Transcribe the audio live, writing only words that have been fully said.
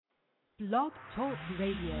Blog Talk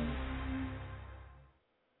Radio.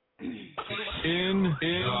 In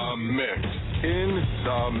the mix. In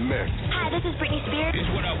the mix. Hi, this is Britney Spears.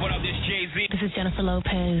 What up, this Jay-Z. This is Jennifer Lopez.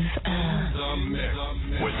 In the mix.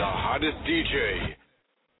 With the hottest DJ.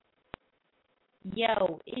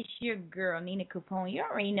 Yo, it's your girl, Nina Capone. You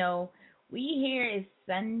already know. We here is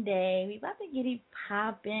Sunday. We about to get it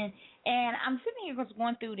popping. And I'm sitting here just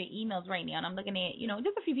going through the emails right now, and I'm looking at,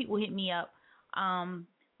 just a few people hit me up.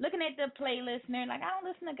 Looking at the playlist, and they're like, I don't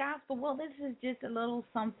listen to gospel. Well, this is just a little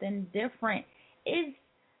something different.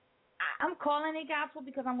 I'm calling it gospel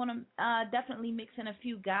because I'm going to definitely mix in a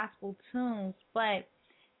few gospel tunes, but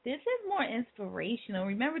this is more inspirational.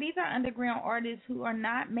 Remember, these are underground artists who are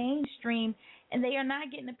not mainstream, and they are not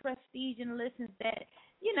getting the prestige and listens that,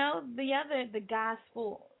 the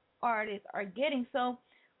gospel artists are getting. So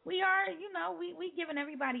we are, we giving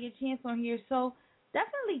everybody a chance on here. So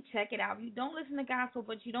definitely check it out. If you don't listen to gospel,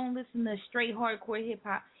 but you don't listen to straight hardcore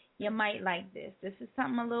hip-hop, you might like this. This is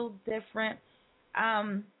something a little different.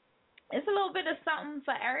 It's a little bit of something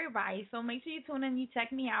for everybody. So make sure you tune in. You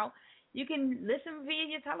check me out. You can listen via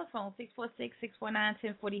your telephone,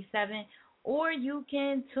 646-649-1047, or you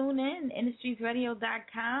can tune in,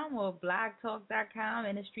 InTheStreetsRadio.com or blogtalk.com,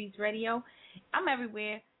 In the Streets Radio. I'm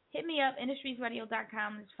everywhere. Hit me up,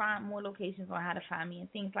 InTheStreetsRadio.com. Let's find more locations on how to find me and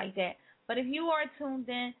things like that. But if you are tuned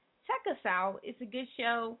in, check us out. It's a good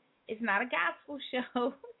show. It's not a gospel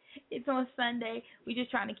show. It's on Sunday. We're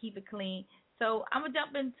just trying to keep it clean. So I'm going to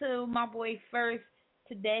jump into my boy first,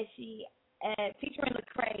 Tedeschi, featuring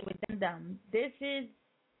Lecrae with Dum Dum. This is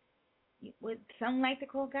what some like to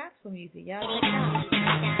call gospel music. Y'all check it out.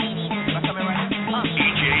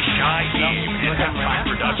 DJ Shy and Empire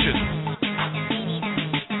Production.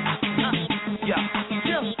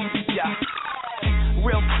 Yeah.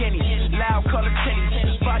 Real skinny, loud color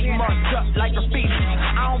titties, body marked up like graffiti.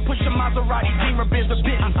 I don't push a Maserati, Beamer, Benz, or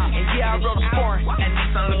Bentley. And yeah, I wrote a foreign, and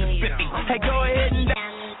Nissan looking 50. Hey, go ahead and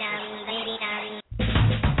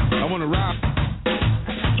I want to rock.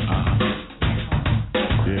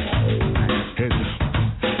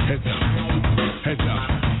 Heads up.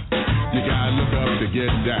 You gotta look up to get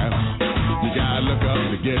down. You gotta look up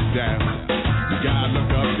to get down. You gotta look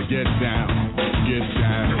up to get down. Get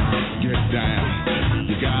down.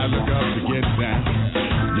 You gotta look up to get down.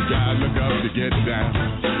 You gotta look up to get down.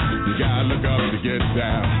 You gotta look up to get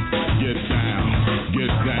down. Get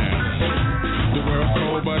down. The world's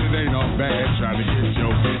cold, but it ain't all bad. Trying to get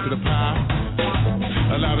your piece of the pie.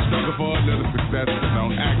 A lot of struggle for a little success, but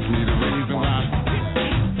don't ask me the reason why.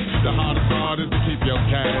 The hardest part is to keep your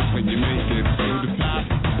cash when you make it to the top.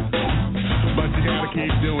 But you gotta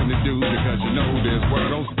keep doing the do because you know this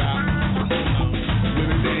world don't stop.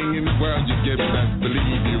 Anything in the world you get, best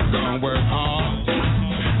believe you're gonna work hard.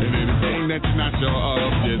 And anything that's not your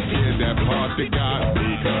of, just give that part to God.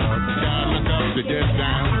 Because you gotta look up to get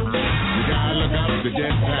down. You gotta look up to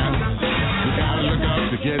get down. You gotta look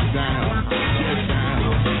up to get down. Get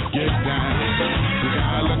down. You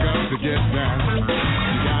gotta look up to get down.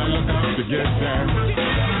 You gotta look up to get down.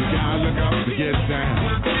 You gotta look up to get down.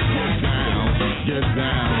 Get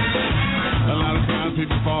down. A lot of times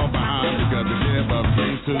people fall behind because they give up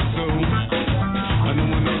things too soon. And no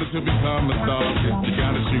one knows to become a star. You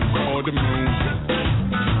gotta shoot for the moon.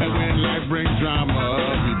 And when life brings drama,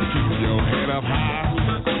 you can keep your head up high.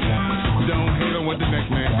 Don't hate on what the next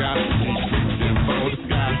man got. Keep reaching for the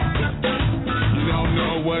sky. You don't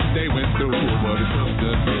know what they went through, but it's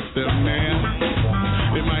just a man.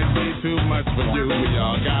 It might be too much for you. We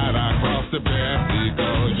all got our cross to bear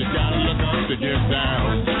because you gotta look up to get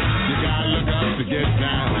down. You gotta look up to get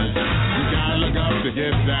down. You gotta look up to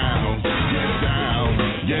get down. Get down.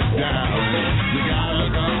 You gotta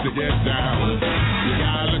look up to get down. You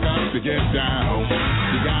gotta look up to get down.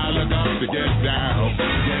 You gotta look up to get down.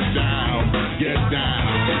 Get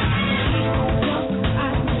down.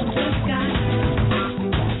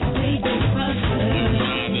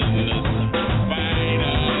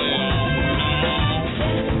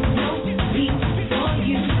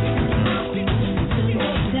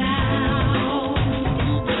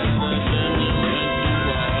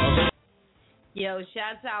 Yo,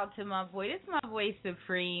 shouts out to my boy. This is my boy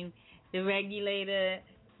Supreme, the Regulator.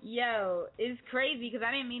 Yo, it's crazy because I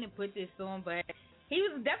didn't mean to put this on, but he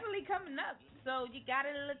was definitely coming up. So you got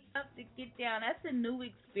to look up to get down. That's a new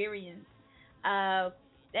experience. That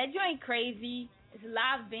joint crazy. It's a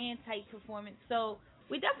live band type performance. So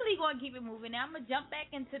we definitely going to keep it moving. Now I'm going to jump back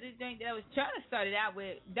into the joint that I was trying to start it out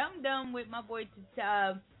with. Dum Dum with my boy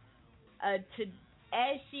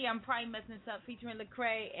Ashy, I'm probably messing this up, featuring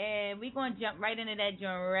Lecrae, and we're going to jump right into that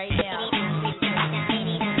joint right now.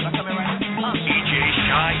 DJ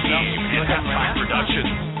Shy and F5 Productions.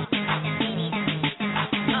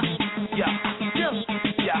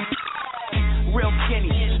 Real skinny,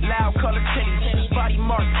 loud color titties, body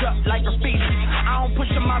marked up like graffiti. I don't push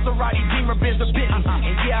a Maserati, Beamer, Benz, or Bentley.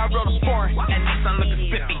 And yeah, I rode a foreign, and Nissan looking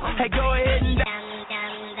 50. Hey, go ahead and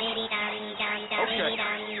okay.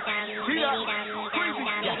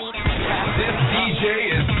 This DJ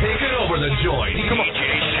is taking over the joint. Come on. DJ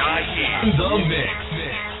Shy in the mix.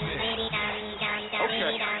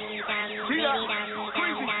 Okay.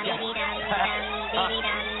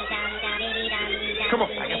 Come on.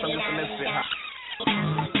 I guess I'm just a misfit, huh?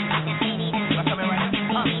 Can I come in right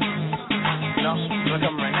now? No? Can I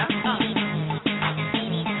come in right now?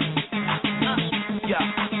 Yeah.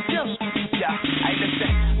 I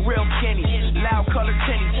listen. Real skinny, loud color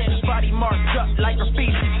titties, body marked up like graffiti.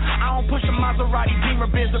 I don't push a Maserati, Beamer,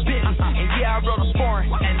 Benz, or Bentley. And yeah, I rode a foreign,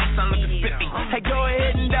 and Nissan looking 50. Hey, go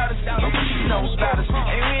ahead and doubt us. No about us.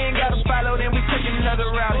 Hey, we ain't got to follow, then we took another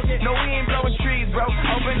route. No, we ain't blowing trees, bro.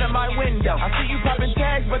 Open up my window. I see you popping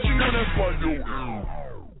tags, but you know that's why you.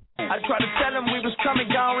 I tried to tell them we was coming,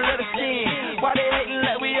 gone, let us in. Why they hating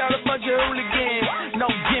like we all a bunch of hooligans? No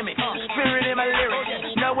gimmick, spirit in my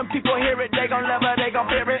lyrics. Know when people hear it, they gon' love it, they gon'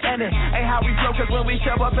 fear it. And it ain't how we flow, cause when we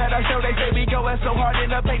show up at our show, they say we going so hard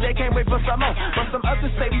in the paint, they can't wait for some more. But some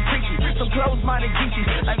others say we preachy, some closed-minded geeky,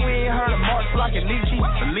 like we ain't heard of Marx, Block, and Nietzsche.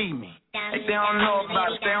 Believe me. Like they don't know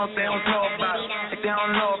about us, they don't know about us. Like they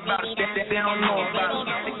don't know about us, they don't know about us.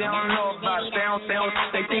 Like they don't know about us,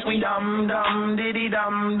 they think we dumb, diddy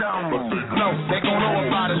dumb. No, they gon' know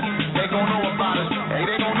about us, they gon' know about us. Hey,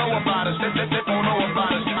 they gon' know about us, they gon' know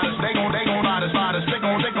about us. They gon' lie us about us, they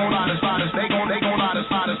gon' lie us about us. They gon' lie us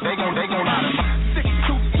about us, they gon' lie us.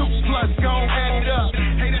 622 plus, gon' add it up.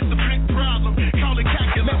 Hey, that's a big problem, call it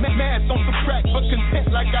calculus. Math on the track, but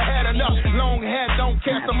content like I had enough. Long hair, don't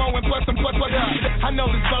care, some more and plus some plus up. I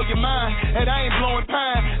know this blow your mind, and I ain't blowing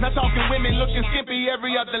pine. Not talking women looking skimpy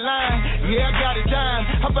every other line. Yeah, I got it dime,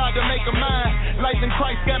 I'm about to make a mine. Life in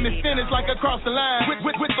Christ got me finished like across the line. With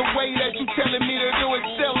the way that you telling me to do it,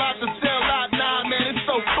 sell out to sell out. Nah, man, it's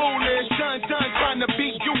so foolish. Done trying to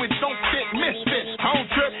beat you, it don't fit, misfit. I don't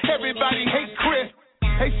trip, everybody hate Chris.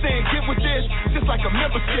 They saying get with this, just like a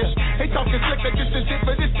membership. They talking slick like this is it,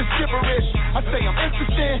 but it's just gibberish. I say I'm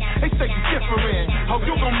interested, they say you different. Oh,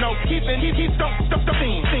 you gon' know, he don't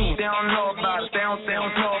seen. They don't know about us, they don't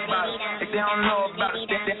know about us. They don't know about us,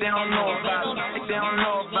 they don't know about us. They don't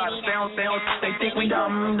know about us, they think we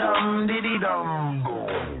dumb, diddy dumb.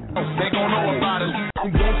 They gon' know about us.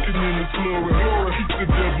 I'm walking in the floor, keep the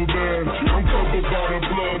devil down. I'm covered by the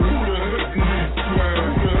blood. Who the heck needs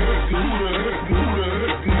swag? Who the heck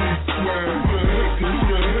needs swag?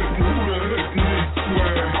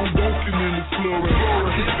 I'm walking in the floor,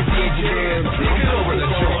 keep the devil down. Take it over the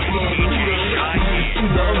joint. DJ Shy in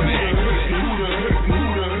the mix. Who the heck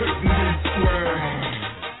needs swag?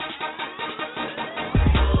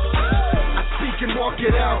 I speak and walk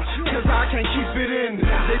it out, cause I can't keep it in.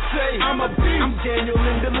 They say I'm a beast, I'm Daniel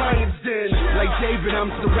in the lion's den. Like David,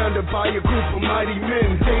 I'm surrounded by a group of mighty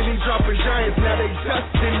men. Daily dropping giants, now they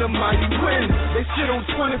dust in the mighty wind. They sit on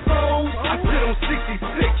 24, I sit on 66.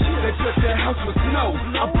 They built their house with snow,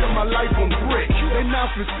 I built my life on brick. Their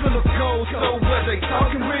mouth is full of gold, so what they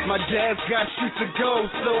talking with? My dad's got streets of gold,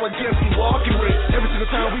 so I guess we walking with. Every single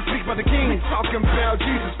time we speak about the king, talking about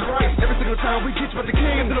Jesus Christ. Every single time we teach about the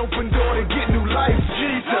king, it's an open door to get new life.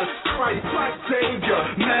 Jesus Christ, Savior,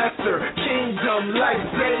 Master, Kingdom, life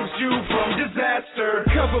saves you from disaster.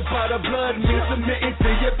 Covered by the blood, means submitting to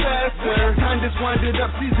your pastor. Time is winding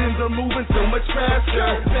up, seasons are moving so much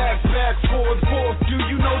faster. Back, forth, do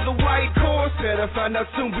you know the right course? Better find out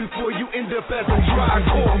soon before you end up as a dry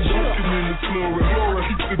corpse. I'm walking in the floor,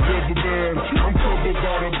 keep the devil down. I'm covered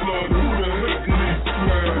by the blood. Who the heck needs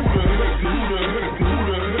swag? Who the heck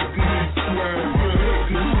needs swag?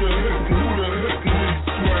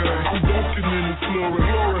 I'm walking in the floor,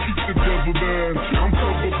 keep the devil down. I'm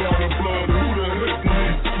covered by the blood. Who the heck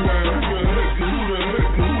needs swag? Who the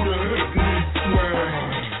heck needs swag?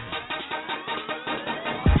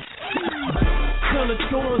 Color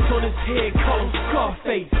thorns on his head, call him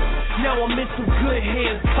Scarface. Now I'm in some good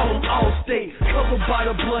hands, call him Allstate. Covered by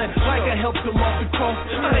the blood, like I helped him off the cross.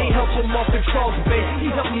 I ain't helped him off the cross, babe. He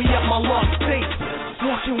helped me out my lost state.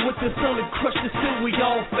 Walking with the sun and crush the sin we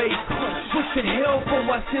all face. Wishing hell for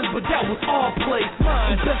our sins, but that was our place.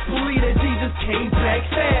 And best believe that Jesus came back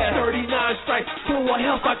fast. 39 stripes for our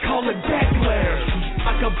health, I call it backlash.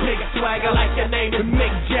 Like a big swagger, like your name is Mick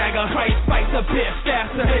Jagger. Christ fights a bit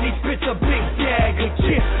faster, and he spits a big dagger.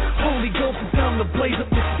 Yeah, Holy Ghost is time to blaze up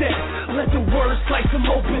the set. Let the word slice him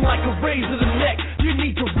open like a razor to the neck. You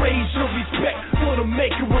need to raise your respect.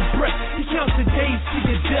 her breath. He counts the days to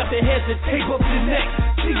your death and has the tape up your neck.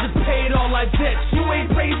 Jesus paid all our debts, you ain't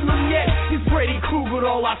raising them yet. He's Freddy Krueger,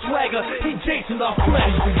 all our swagger. He Jason, our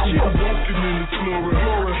flesh. I'm walking in the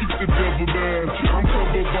glory, keep the devil down. I'm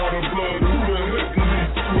covered by the blood. Who the heck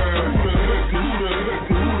needs swag? Who the heck needs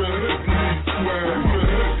swag?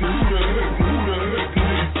 Who the heck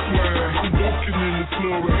needs swag? I'm walking in the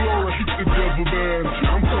glory, keep the devil down.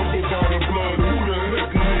 I'm covered by the blood. Who the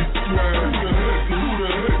heck needs swag? Who the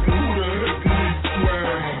heck needs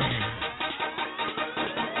swag?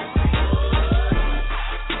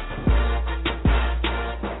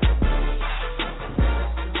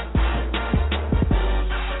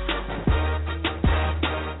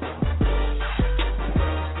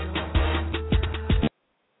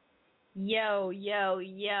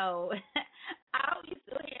 Yo. I hope you're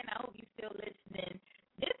still here and I hope you're still listening.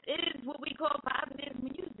 This is what we call positive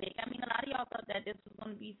music. I mean, a lot of y'all thought that this was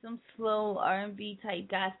going to be some slow R&B type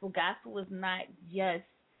gospel. Gospel is not just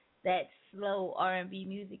that slow R&B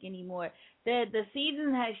music anymore. The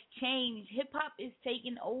season has changed. Hip-hop is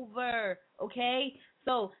taking over, okay?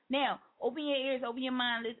 So now, open your ears, open your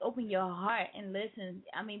mind, let's open your heart and listen.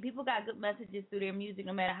 I mean, people got good messages through their music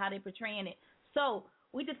no matter how they're portraying it. So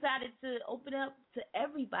we decided to open up to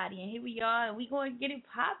everybody, and here we are, and we going to get it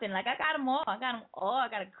popping. Like, I got them all. I got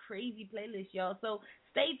a crazy playlist, y'all. So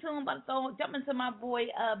stay tuned. About to jump into my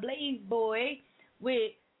boy, Blaze Boy,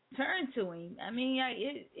 with Turn to Him. I mean,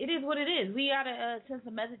 it is what it is. We got to send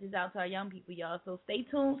some messages out to our young people, y'all. So stay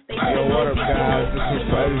tuned. Yo, what up, guys? This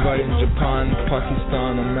is for everybody in Japan,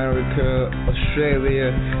 Pakistan, America,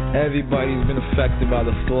 Australia. Everybody's been affected by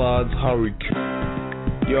the floods, hurricane.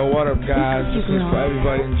 Yo, what up, guys? This is for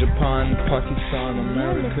everybody in Japan, Pakistan,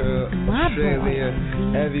 America, Australia.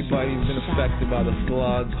 Everybody's been affected by the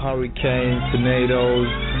floods, hurricanes, tornadoes,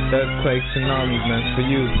 earthquakes, tsunamis, man. For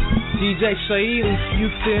you, DJ Shail, if you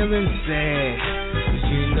feeling sad,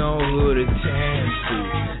 you know who to turn to.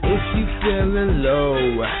 If you feeling low,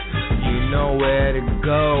 you know where to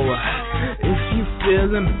go. If you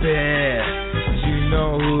feeling bad, you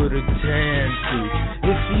know who to turn to.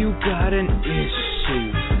 If you got an issue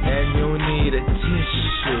and you need a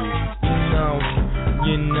tissue, you know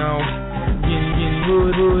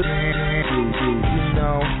who to turn to.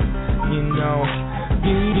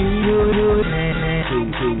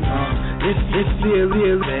 If you feel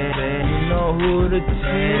real bad, you know who to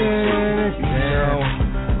turn to.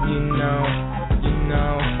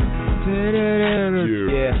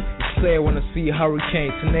 Yeah. Say I wanna see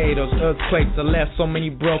hurricanes, tornadoes, earthquakes. I left so many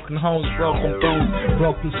broken homes, broken food,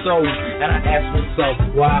 broken souls. And I ask myself,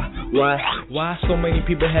 why so many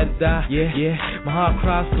people had to die? Yeah. My heart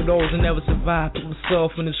cries for those who never survived. Put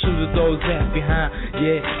myself in the shoes of those left behind.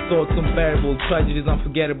 Yeah, thoughts unbearable, tragedies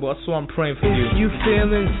unforgettable. I swear I'm praying for you. If you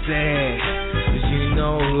feeling sad, you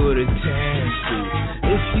know who to turn to.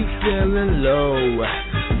 If you feeling low,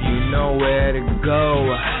 you know where to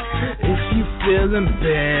go. If you feeling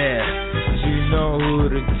bad, you know who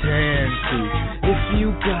to turn to. If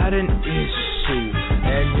you got an issue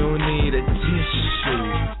and you need a tissue,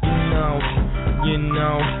 you know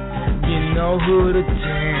who to turn to. You know who to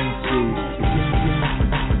turn to.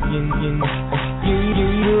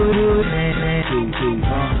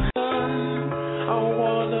 I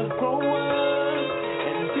wanna grow up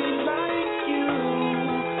and be like you.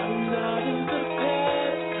 I'm not in the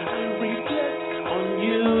past, I reflect on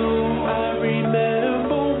you. I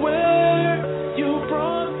remember where you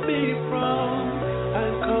brought me from.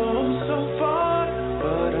 I've come so far,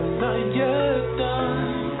 but I'm not yet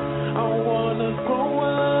done. I wanna grow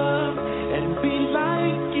up and be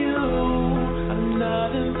like you. I'm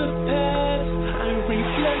not in the past, I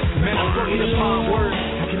reflect. Man, I'm working upon words.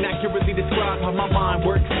 I can accurately describe how my mind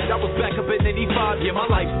works. I was back up in 85, yeah, my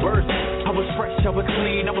life's birth. I was fresh, I was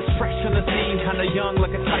clean, I was fresh on the scene, kinda young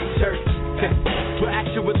like a tight shirt. But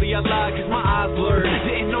actually I lied cause my eyes blurred.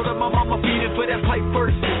 Didn't know that my mama feeding for that pipe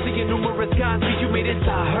first. Seeing numerous guys see you made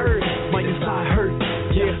inside hurt. My inside hurt,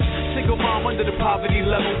 yeah. Single mom under the poverty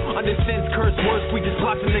level. Under sin's curse words, we just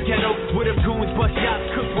locked in the ghetto. With them goons, bust shots,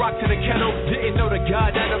 cook rock to the kettle. Didn't know the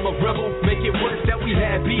God that I'm a rebel. Make it worse that we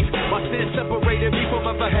had beef. My sin separated me from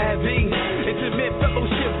ever having intimate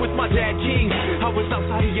fellowship with my dad king. I was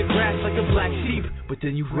outside of your grass like a black sheep, but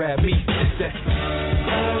then you grabbed me and said,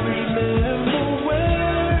 I remember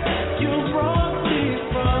where you brought me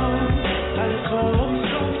from. I come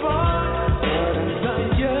so far, but I'm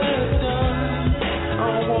not yet done.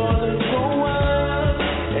 I wanna grow up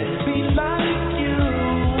and be like you.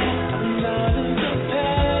 I'm not in the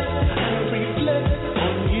past, I reflect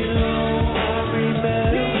on you. I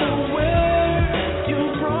remember where you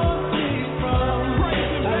brought me from.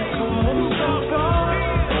 I come so far,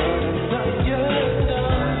 but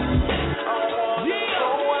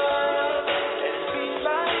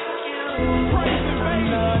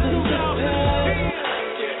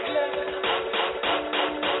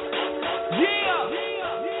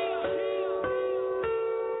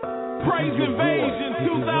Praise Invasion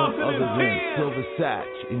Other than 2010. Silver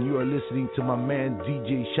Satch, and you are listening to my man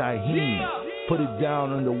DJ Shaheem. Put it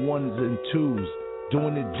down on the ones and twos,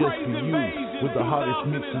 doing it just for you with the hottest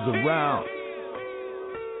mixes around.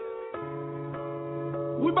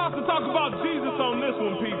 We about to talk about Jesus on this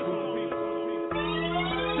one, people.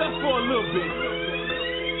 Just for a little bit.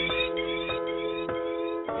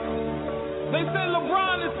 They say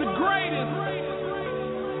LeBron is the greatest.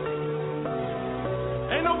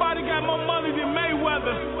 Ain't nobody got more money than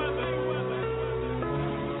Mayweather.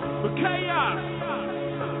 But Chaos,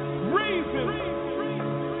 Reason,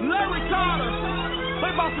 Larry Carter,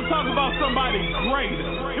 they about to talk about somebody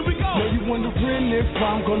greater. Here we go. Now you wondering if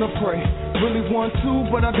I'm gonna pray. Really want to,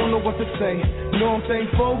 but I don't know what to say. Know I'm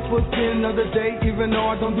thankful for seeing another day, even though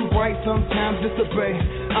I don't do right, sometimes disobey.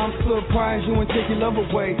 I'm surprised you ain't take your love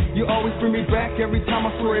away. You always bring me back every time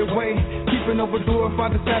I throw it away. Keeping overdue if I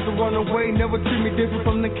decide to run away. Never treat me different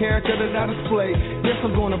from the character that I display. Yes,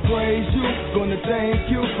 I'm gonna praise you, gonna thank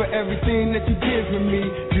you for everything that you given me.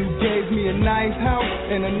 You gave me a nice house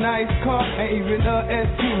and a nice car and even a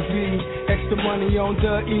SUV. Extra money on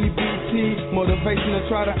the EBT, motivation to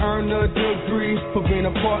try to earn a degree for being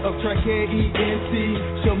a part of track KENT.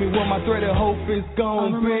 Show me what my threaded hope is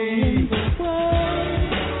gonna be.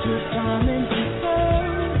 Just time and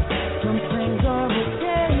deserve. Some things are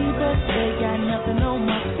okay, but they got nothing on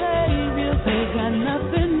my Savior. They got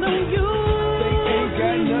nothing on you. They ain't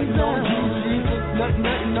got nothing on you, Jesus.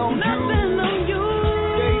 Nothing on you. Nothing on you.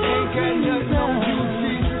 They ain't got nothing on you,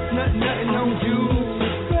 Jesus. Nothing on you.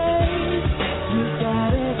 You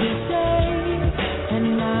got every day, and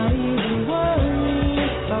not even worry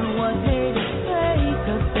about what haters say,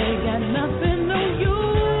 'cause they got nothing on you.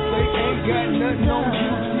 They ain't got nothing on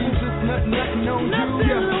you. Nothing on you.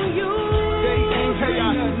 Nothing on you. They ain't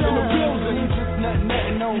got nothing on you. Just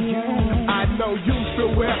nothing on you. I know you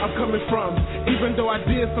feel where I'm coming from. Even though I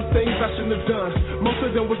did some things I shouldn't have done. Most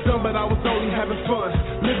of them was done, but I was only having fun.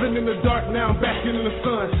 Living in the dark, now I'm back in the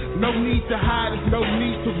sun. No need to hide, there's no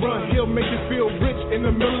need to run. He'll make you feel rich in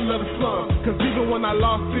the middle of the slum. 'Cause even when I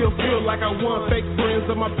lost, still feel like I won. Fake friends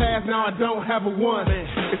of my past, now I don't have a one.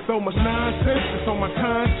 It's so much nonsense, it's on my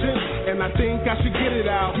conscience, and I think I should get it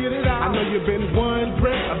out. I know you've been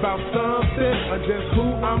wondering about something, or just who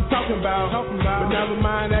I'm talking about. But never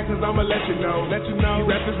mind that, 'cause I'ma let you know. You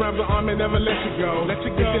wrap this around the arm and never let you go. If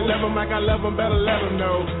you love them like I love them, better let them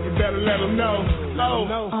know. You better let them know.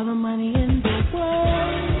 All the money in the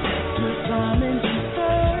world, just time and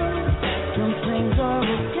deserve. Some things are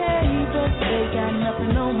okay, but they got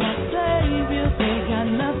nothing on my Savior. They got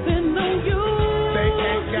nothing on you. They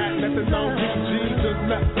ain't got nothing on you, Jesus.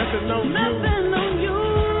 Nothing on you. Nothing on you.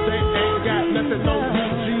 They ain't got nothing on you,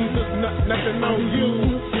 Jesus. Nothing on you.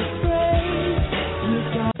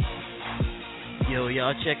 Yo,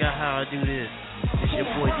 y'all check out how I do this. It's your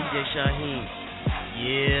boy DJ Shaheem.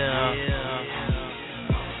 Yeah.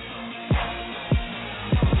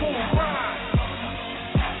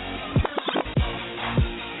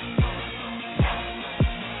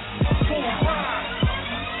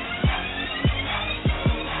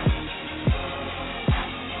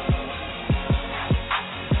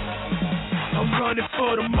 I'm running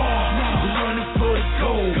for the mall, I'm running for the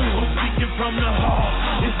gold. I'm speaking from the heart,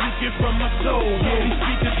 it's speaking from my soul. These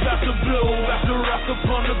speakers about to blow, about to rock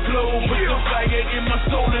upon the globe. Put the fire in my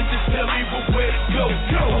soul and just tell me where to go.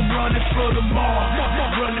 I'm running for the mall,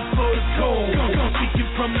 I'm running for the gold. I'm speaking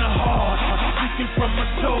from the heart, I'm speaking from my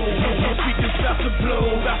soul. These speakers about to blow,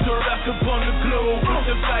 about to rock upon the globe. Put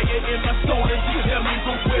the fire in my soul and just tell me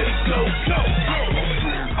where to go.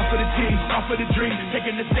 I'm for the team, I'm for the dream.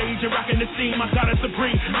 Taking the stage and rocking the scene. My God is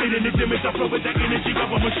supreme. Made in His image, I flow with the energy of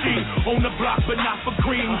a machine. On the block, but not for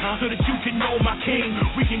green. So that you can know my king.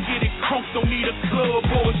 We can get it crunk, don't need a club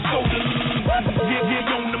or a soda. Get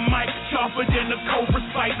on the mic, sharper than a cobra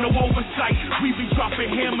spike. No oversight. We be dropping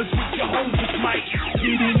hammers with your hostess mic.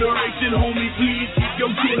 Get in the racing, homie, please. Keep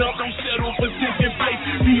your get up, don't settle for second place.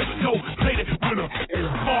 Be a go, play the winner.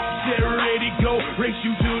 Mark, set, ready, go. Race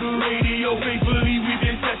you to the radio. Faithfully, we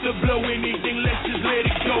been set to blow anything, let's just let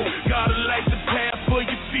it go. Gotta light the path for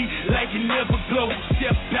your feet like you never glow.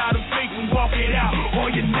 Step out of faith and walk it out, or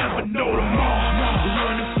you never know tomorrow.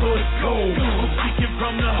 Running for the gold, I'm speaking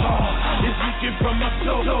from the heart, it's speaking from my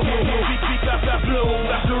soul. Speak out that blow,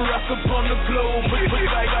 about to rock up on the globe. Put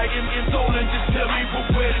like in soul and just tell me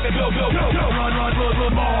where to go. Run for the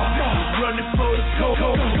mall, running for the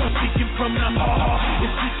gold. I'm speaking from the heart,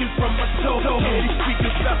 it's speaking from my soul. These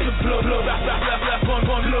speakers about to blow, rap on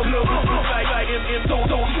blow. Like in soul,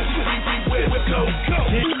 where we go.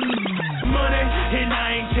 money, and I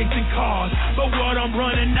ain't chasing cars. But what I'm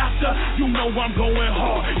running after, you know I'm going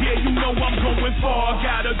hard. Yeah, you know I'm going far.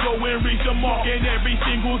 Gotta go and reach the mark, and every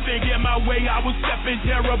single thing in my way I was stepping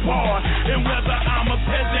tear apart. And whether I'm a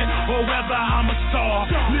peasant or whether I'm a star,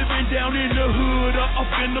 living down in the hood or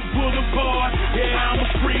up in the boulevard, yeah, I'm a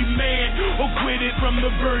free man, acquitted from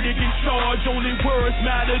the verdict and charge. Only words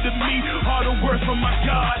matter to me, are the words from my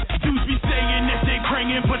God. Dudes be saying that they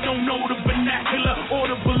praying, but don't know the vernacular or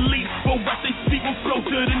the belief, but what they speak will flow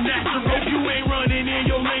to the natural. If you ain't running in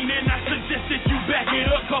your lane, then I suggest that you back it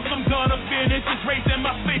up, cause I'm gonna finish this race and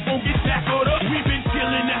my faith won't get tackled up. We've been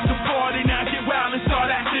chilling at the party, now get wild and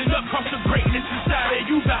start acting up, cause the greatness inside of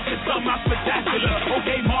you about to come out spectacular.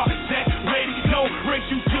 Okay, Mark, set, ready, go, race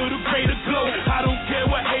you to the greater glow. I don't care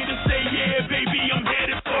what haters say, yeah, baby, I'm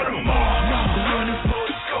headed for the mark. I'm running for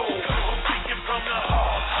the goal, I'm speaking from the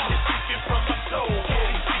heart, it's speaking from my soul.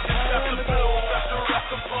 It's speaking about the blow, about the rock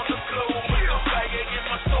upon the globe. With the fire in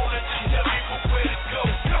my soul and tell people where to go.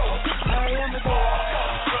 I am the ball,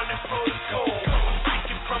 I'm running for the goal, I'm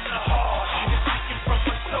speaking from the heart, it's speaking from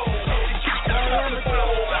my soul. It's speaking about the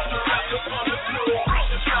blow, about the rock upon the globe. With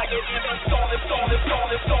the fire in my soul, it's on.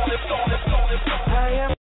 I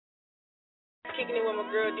am kicking it with my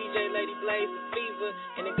girl DJ Lady Blaze, the Fever,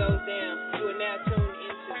 and it goes down. You are now tuned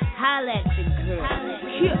into Holla at your girl.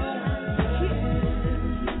 Yeah.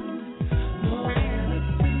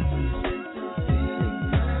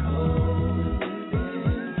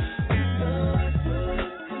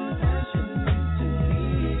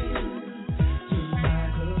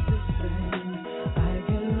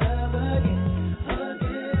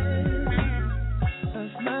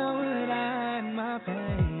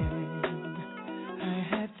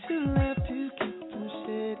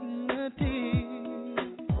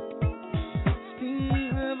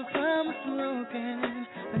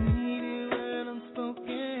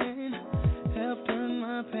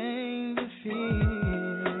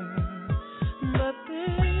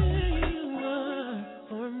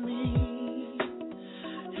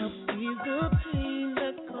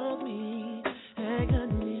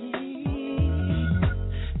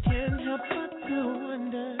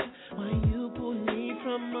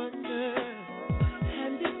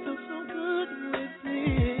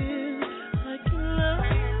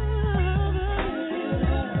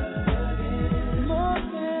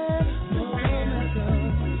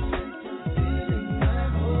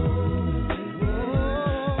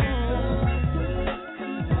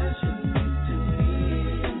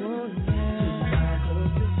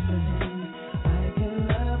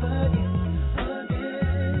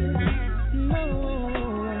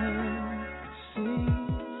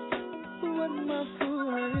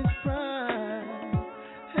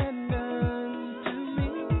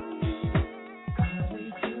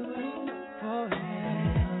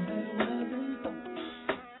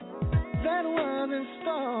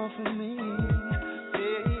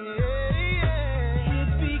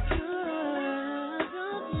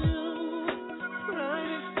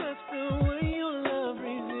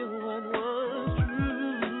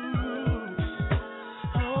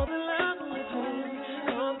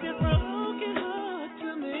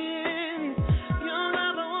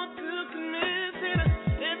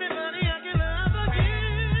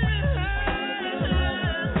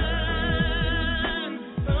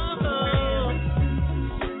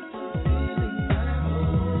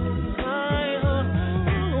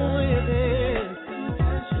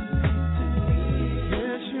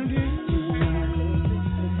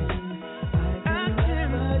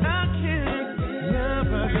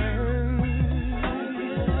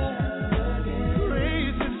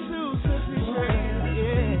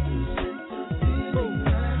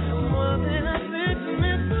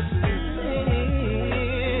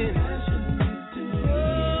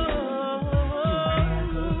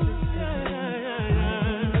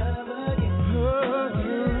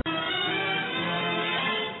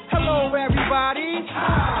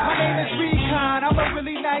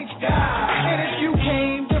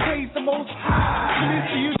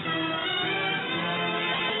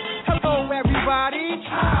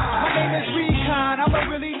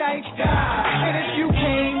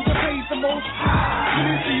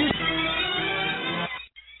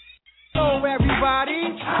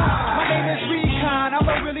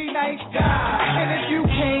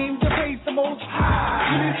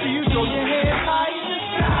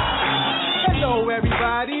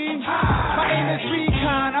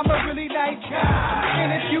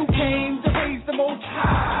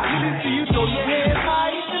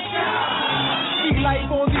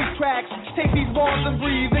 Take break these walls and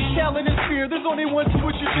breathe. Exhaling in fear, there's only one to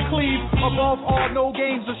which you should cleave. Above all, no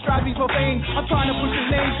games or striving for fame. I'm trying to push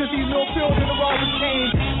his name cause he's no filled in a raw with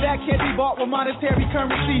pain. That can't be bought with monetary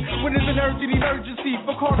currency. When there's an urgent emergency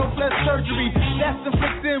for carnal flesh surgery. That's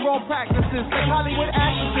inflicting wrong practices like Hollywood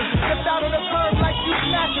actresses. Stepped out on the curb like used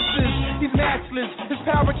mattresses. He's matchless, his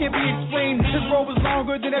power can't be explained. His robe is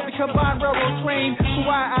longer than every combined railroad train. So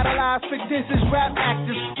I idolize fictitious rap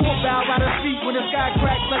actors who will bow by their feet when the sky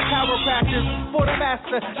cracks like chiropractors. For the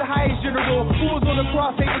master, the highest general, who was on the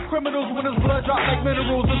cross hating criminals when his blood dropped like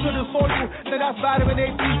minerals into the soil. Now that's vitamin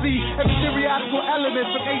A through Z, every periodical element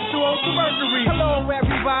from H2O to mercury. Hello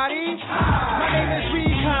everybody, my name is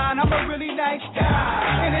Recon, I'm a really nice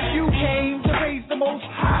guy. And if you came to praise the most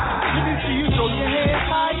high, let me see you throw your hands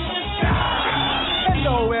high in the sky.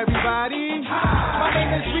 Hello everybody, my name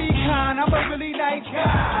is Recon, I'm a really nice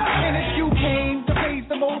guy. And if you came to praise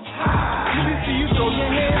the most high, let me see you throw your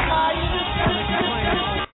hands high in the sky.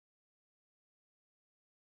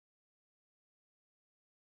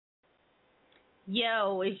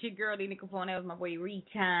 Yo, it's your girl, Nina Capone. That was my boy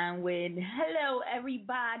Recon with Hello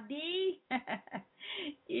Everybody.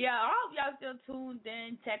 Yeah, I hope y'all still tuned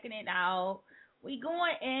in, checking it out. We're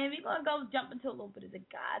going to go jump into a little bit of the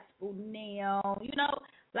gospel now. You know,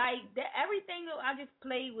 like everything that I just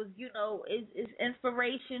played was, you know, is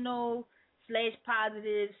inspirational /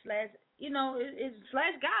 positive / you know, is /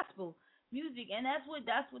 gospel music, and that's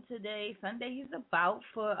what today Sunday is about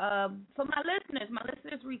for my listeners. My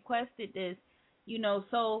listeners requested this. You know,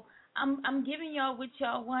 so I'm giving y'all what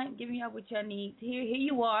y'all want, giving y'all what y'all need. Here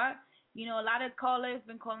you are. You know, a lot of callers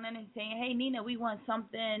been calling in and saying, hey, Nina, we want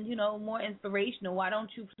something, you know, more inspirational. Why don't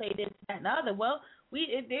you play this, that, and the other? Well,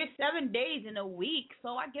 there's 7 days in a week,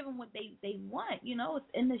 so I give them what they want. You know, it's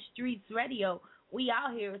in the streets radio. We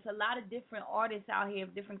out here. It's a lot of different artists out here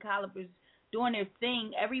of different calibers doing their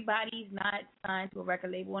thing. Everybody's not signed to a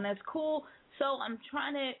record label, and that's cool. So I'm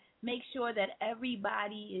trying to make sure that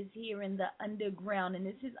everybody is here in the underground, and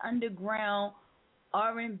this is underground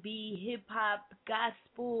R&B, hip-hop,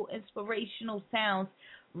 gospel, inspirational sounds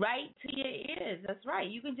right to your ears. That's right.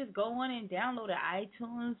 You can just go on and download it,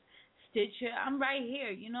 iTunes, Stitcher. I'm right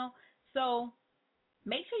here, you know. So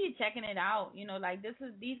make sure you're checking it out. You know, like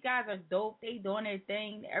these guys are dope. They doing their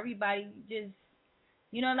thing. Everybody just,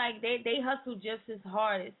 you know, like they hustle just as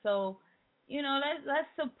hard. So, you know, let's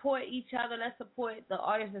support each other. Let's support the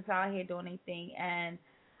artists that's out here doing their thing. And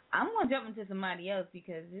I'm going to jump into somebody else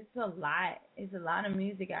because it's a lot. It's a lot of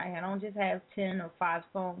music out here. I don't just have 10 or 5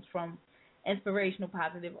 songs from inspirational,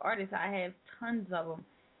 positive artists. I have tons of them.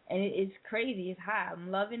 And it's crazy. It's hot.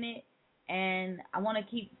 I'm loving it. And I want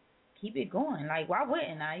to keep it going. Like, why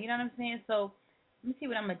wouldn't I? You know what I'm saying? So let me see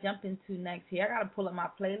what I'm going to jump into next here. I got to pull up my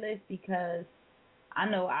playlist because I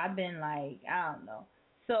know I've been like, I don't know.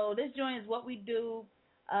 So this joint is What We Do.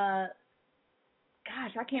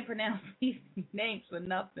 Gosh, I can't pronounce these names for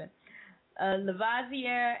nothing.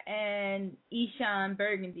 Lavoisier and Eshawn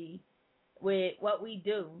Burgundy with What We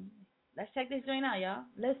Do. Let's check this joint out, y'all.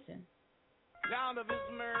 Listen. Sound of His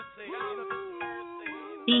mercy.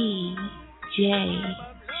 DJ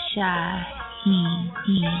Shaheen.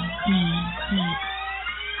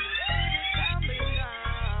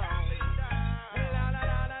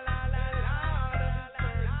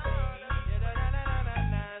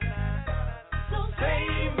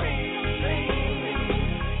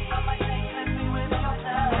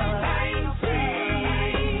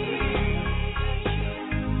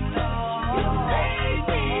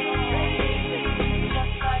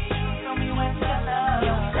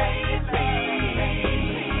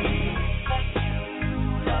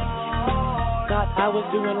 I was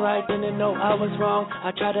doing right, didn't know I was wrong.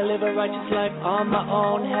 I tried to live a righteous life on my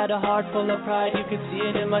own. Had a heart full of pride, you could see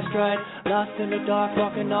it in my stride. Lost in the dark,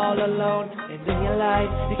 walking all alone. And then your light,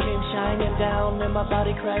 it came shining down. And my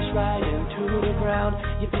body crashed right into the ground.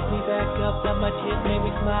 You picked me back up, and my tears made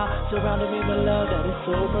me smile. Surrounded me with love that is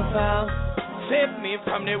so profound. Save me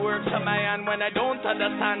from the works of my hand when I don't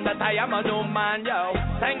understand that I am a no man, yo.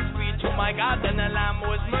 Thanks be to my God and the Lamb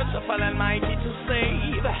who is merciful and mighty to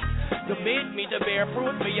save. You made me to bear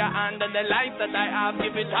fruit for your hand, and the life that I have,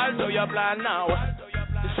 give it all to your plan now.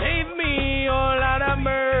 Save me, oh Lord of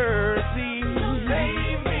mercy.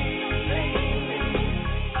 Save me.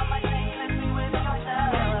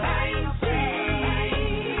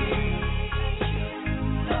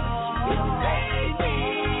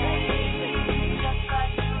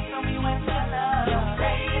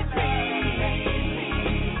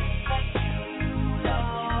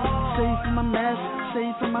 Save from my mess,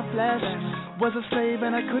 save from my flesh. Was a slave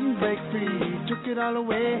and I couldn't break free. Took it all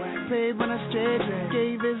away, played when I strayed.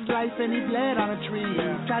 Gave his life life and he bled on a tree.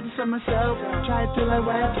 Tried to serve myself, tried till I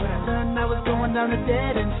wept. Then I was going down a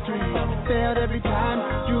dead end street. Failed every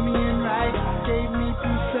time, drew me in right. Gave me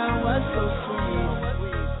peace, I was so sweet.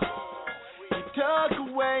 He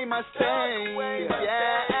took away my stain,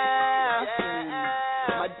 yeah.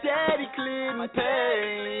 My daddy cleared my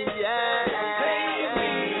pain, yeah.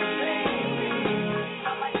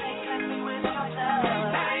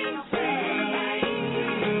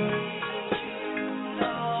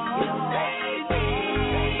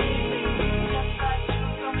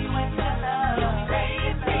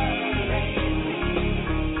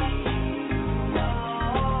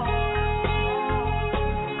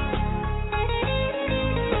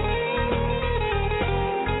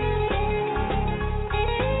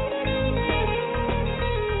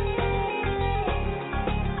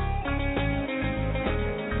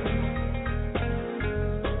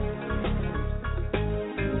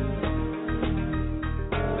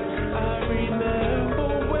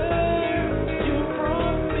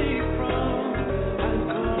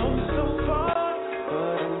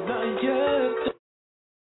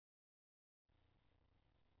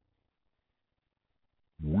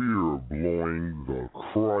 We're blowing the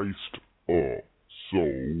Christ up. So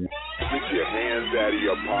get your hands out of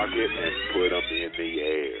your pocket and put them in the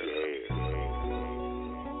air.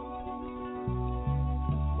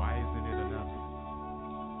 Why isn't it enough?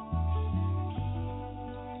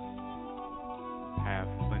 Have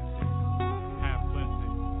plenty. Have plenty.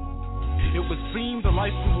 It would seem the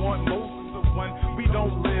life we want most is the one we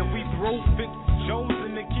don't live. We throw fits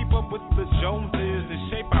Jonesin to keep up with the Joneses and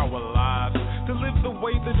shape our lives. To live the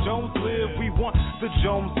way the Jones live, we want the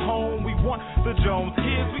Jones home, we want the Jones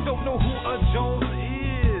kids. We don't know who a Jones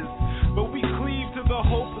is, but we cleave to the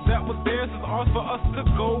hope that was theirs is ours for us to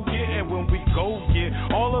go get. And when we go get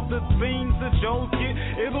all of the things the Jones get,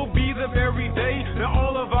 it'll be the very day that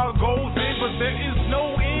all of our goals end. But there is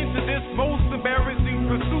no end to this most embarrassing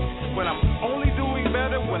pursuit. When I'm only doing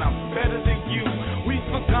better, when I'm better than you. We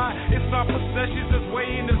forgot it's our possessions that's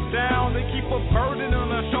weighing us down. They keep a burden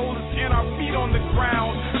on our shoulders and our feet on the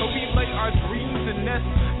ground. So we lay our dreams and nest,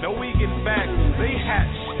 knowing in fact they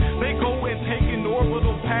hatch. They go and take an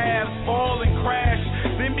orbital path, fall and crash,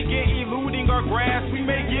 then begin eluding our grasp. We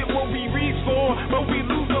may get what we reach for, but we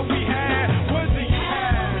lose what we had. What do you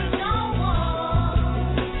have?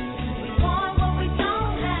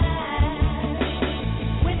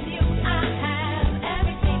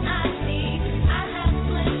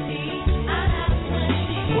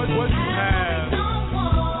 What you have?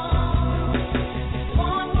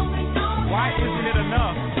 Why isn't it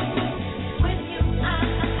enough? With you, I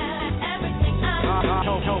have everything I need.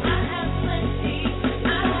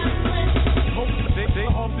 Hope they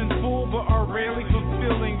often full, but are rarely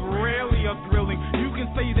fulfilling, rarely are thrilling. You can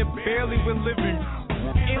say that barely we're living.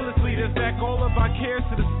 Endlessly to stack all of our cares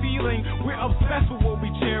to the ceiling. We're obsessed with what we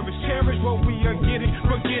cherish what we are getting,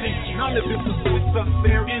 forgetting none of it was with us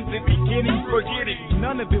there in the beginning, forgetting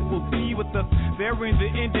none of it will be with us there in the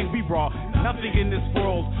ending. We raw, nothing in this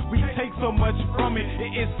world, we take so much from it.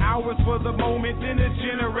 It is ours for the moment, then the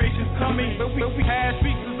generations coming. But we have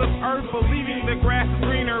pieces of earth, believing the grass is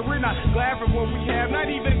greener. We're not glad for what we have, not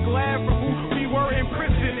even glad for who we were in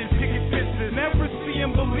prison and picket fences. Never see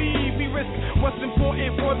and believe, we risk what's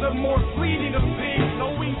important for the more fleeting of things.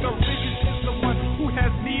 Knowing the richest is the one who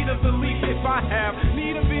has need of the least. If I have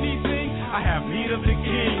need of anything, I have need of the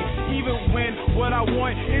King. Even when what I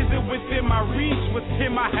want isn't within my reach, with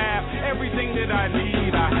Him I have everything that I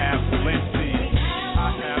need. I have plenty. I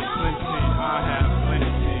have plenty. I have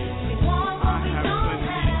plenty. I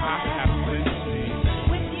have plenty.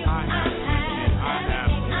 I have plenty. I have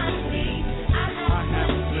plenty.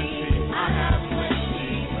 I have plenty. I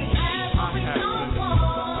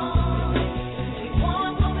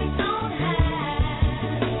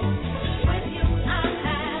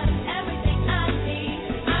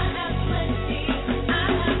have plenty. I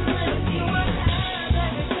have plenty. I have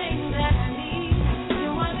plenty. You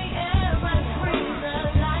are the air I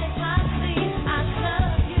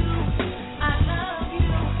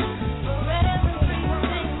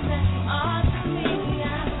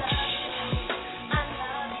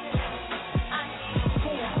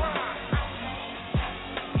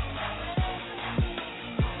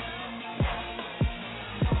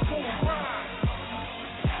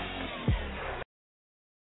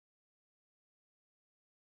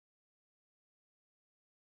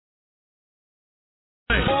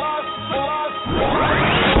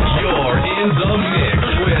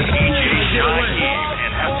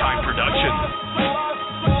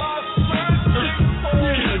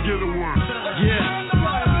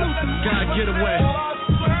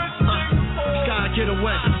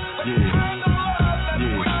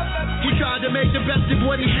He tried to make the best of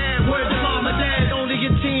what he had. Word to mom and dad, only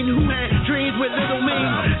a teen who had dreams with little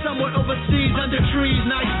means. Somewhere overseas under trees,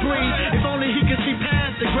 nice breeze. If only he could see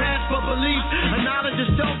past the grasp of belief. A knowledge of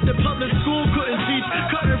self that public school couldn't teach.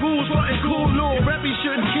 Cutting rules wasn't cool, little rep he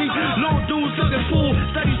shouldn't keep. Little dudes sucking fool,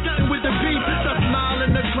 steady stunting with the beef. The smile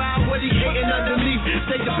in the crowd, what he hating underneath.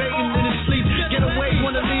 Stay debating in his sleep, get away,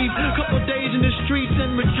 wanna leave. Couple days in the streets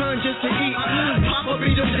and return just to eat. Papa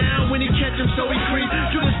beat him down when he catch him, so he creep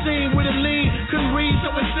to the scene with a lean. Couldn't read, so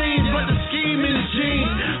it seems, but the scheme in his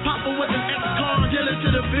jeans. Papa was an ex-car dealer to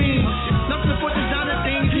the beans. Nothing for designer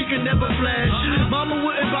things he could never flash. Mama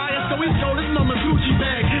wouldn't buy it, so he stole his mama's Gucci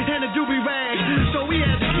bag and a doobie rag, so he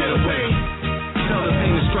had to get away. Tell the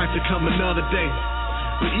pain and strife to come another day.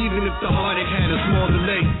 But even if the heartache had a small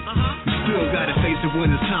delay, you still gotta face it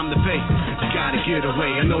when it's time to pay. You gotta get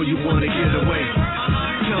away, I know you wanna get away.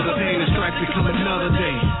 Tell the pain and strife to come another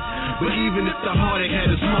day. But even if the heartache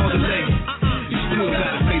had a small delay, you still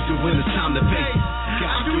gotta face it when it's time to pay.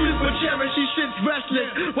 I do this for cherish, she shit's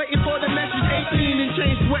restless. Waiting for the message, 18 and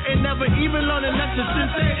change, sweating, never even learning lessons.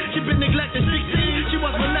 Since then, she been neglected, 16, she was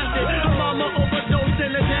molested. Her mama overdosed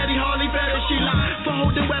and her daddy hardly better. She lied for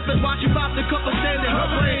holding weapons while she robbed a couple standing her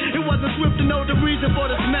brain. It wasn't swift to know the reason for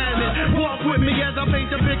this madness. Walk with me as I paint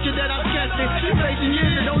the picture that I'm sketching. She facing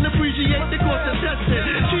years and don't appreciate the course of testing.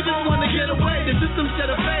 She just wanna get away, the system set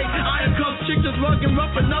her fake. Iron cuffs, chicks just rugged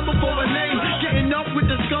rough, a number for a name. Getting up with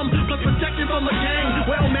the scum, plus protection from a gang.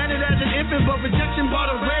 Well-mannered as an infant, but rejection brought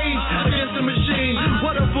a rage against the machine.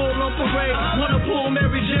 What a bull on parade, what a pull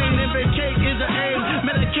Mary Jane. And vacate is an aim,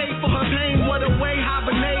 medicate for her pain. What a way,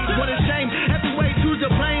 hibernate, what a shame. Every way to the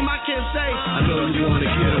blame, I can't say. I know you wanna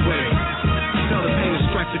get away. Tell the pain and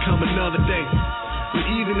strife to come another day. But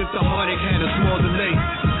even if the heartache had a small delay,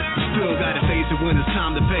 you still gotta face it when it's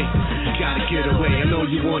time to pay. You gotta get away, I know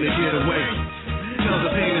you wanna get away. Tell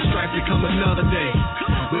the pain and strife to come another day.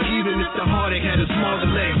 But even if the heartache had a small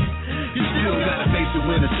delay, you still gotta face it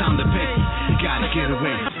when it's time to pay. You gotta get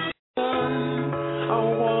away. I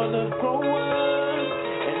wanna grow up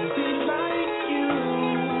and be like you.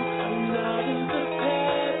 I'm not in the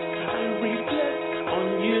past, I reflect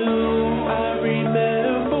on you. I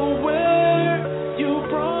remember where you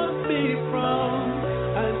brought me from.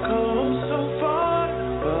 I've come so far,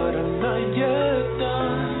 but I'm not yet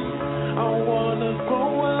done. I wanna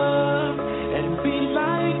grow up and be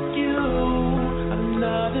like you. I'm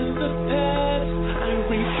not in the past, I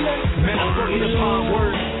reflect. Man, I'm working upon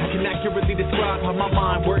words. I can accurately describe how my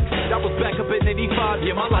mind works. I was back up in 85,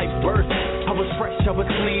 yeah, my life's birth. I was fresh, I was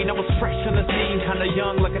clean, I was fresh on the scene, kinda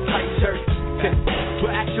young like a tight shirt.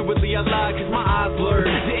 But actually I lied cause my eyes blurred.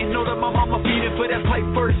 Didn't know that my mama feeding for that pipe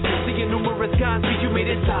first. Seeing numerous guys, see you made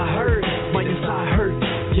inside hurt. My inside hurt,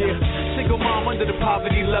 yeah. Single mom under the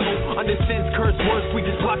poverty level. Under sin's curse words, we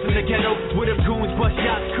just blocked in the ghetto. With them goons, bust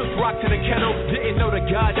shots, cook rock to the kettle. Didn't know the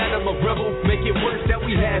God that I'm a rebel. Make it worse that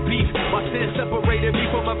we had beef. My sin separated me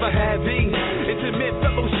from ever having intimate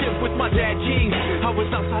fellowship with my dad King. I was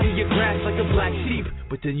outside of your grass like a black sheep,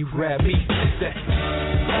 but then you grabbed me.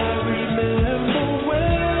 I remember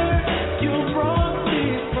where you brought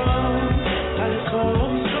me from. I've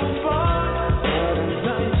come so far, but I'm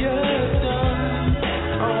not yet done.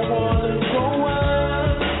 I wanna grow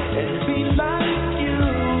up and be like you.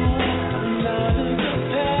 I'm not in the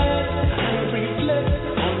past, I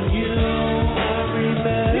reflect on you. I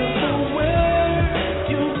remember where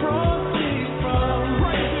you brought me from.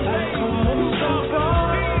 I've come so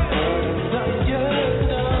far, but I'm not yet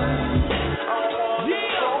done.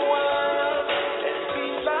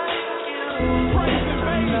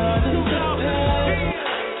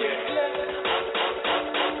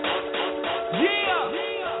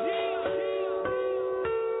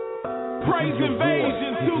 Praise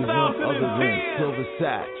Invasion 2010. Silver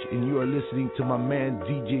Satch, and you are listening to my man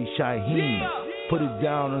DJ Shaheem. Put it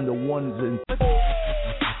down on the ones and.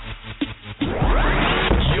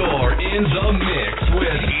 You're in the mix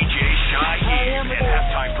with DJ Shaheem and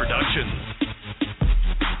Halftime Productions.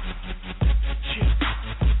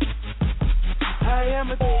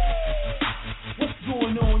 What's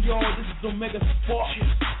going on, y'all? This is Omega Sparks,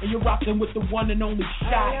 and you're rocking with the one and only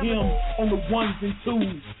Shaheem on the ones and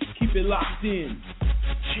twos. Keep it locked in.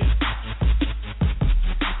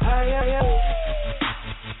 I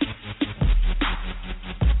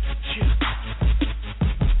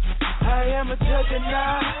am a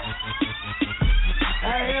juggernaut.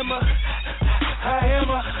 I am a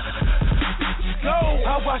go.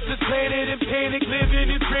 I watch the planet in panic, living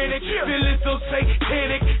in panic, feeling so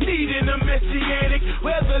satanic, needing a messianic.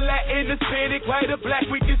 Whether Latin, Hispanic, white or black,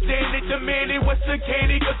 we can stand it. Demanding what's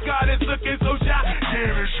organic, cause God is looking so shy.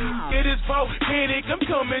 Damn it, you is volcanic. I'm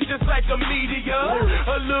coming just like a meteor.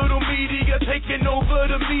 A little meteor taking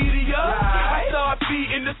over the media. I start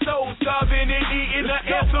feeding the soul, starving and eating the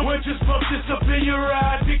anthem. When just pump this up in your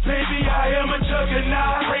eyes, big baby, I am a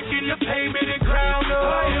juggernaut. Breaking your pavement and ground up.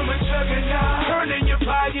 I am a juggernaut. Turning your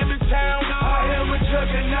volume and sound up. I am a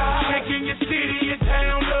juggernaut. Shaking your city and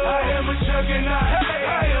town up. I am a juggernaut. Hey,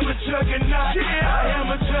 I am a juggernaut. Yeah, I am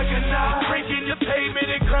a juggernaut. Breaking your pavement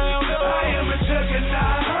and ground up. I am a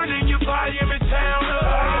juggernaut. Turning your volume and sound up.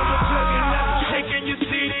 I am a juggernaut. Shaking your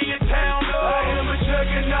city and town up. I am a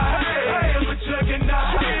juggernaut. Hey, I am a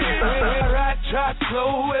juggernaut. I try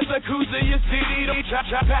slow as I cruise to your city. Don't try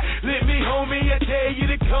back. Let me, homie, I dare you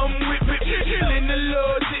to come with me. Feeling the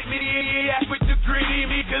Lord, sit me yeah, with the greedy.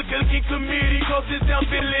 Me, cause in committee, cause it's down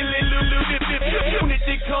feeling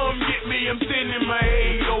unity, come get me. I'm sending my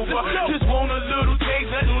aid over. Just want a little taste,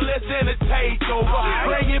 nothing less than a takeover.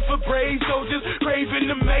 Praying for brave soldiers, craving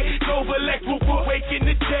the makeover. Like whoop, waking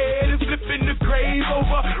the dead and flipping the grave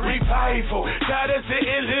over. Revival, tired of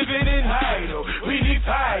sitting, living in idle. We need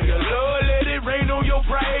fire, Lord, let it rain on your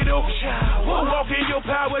bridal. We'll walk in your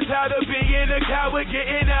powers, out of being a coward,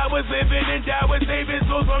 getting hours, living in dollars, saving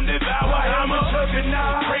souls from devour. I'm a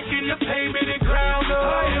juggernaut, breaking the pavement and ground up.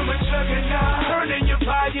 I am a juggernaut, turning your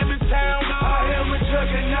volume and sound up. I am a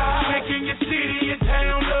juggernaut, making your city and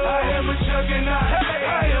town up. I am a juggernaut, hey,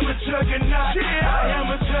 I am a juggernaut. Yeah, I am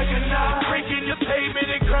a juggernaut, breaking your pavement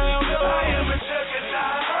and ground up. I am a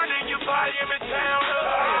juggernaut, turning your volume and sound up.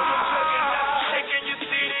 I am a juggernaut, shaking your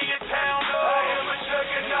city and town up. I am a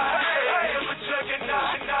juggernaut, hey, I am a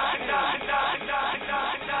juggernaut.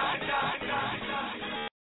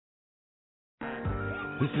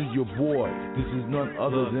 This is your boy. This is none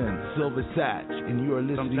other than Silver Satch, and you are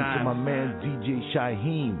listening to my man DJ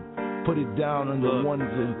Shaheem. Put it down on the ones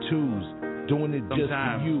and twos, doing it just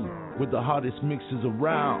for you with the hottest mixes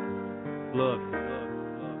around. Look,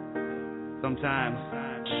 sometimes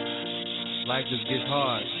life just gets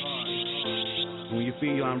hard. When you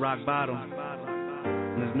feel you're on rock bottom,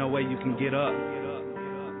 and there's no way you can get up,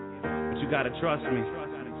 but you gotta trust me.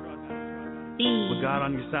 With God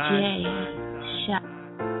on your side,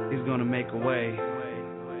 He's gonna make a way.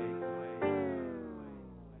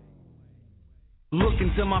 Look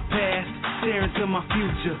into my past, stare into my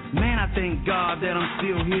future. Man, I thank God that I'm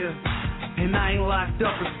still here. And I ain't locked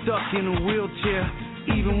up or stuck in a wheelchair.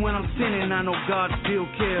 Even when I'm sinning, I know God still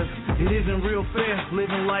cares. It isn't real fair,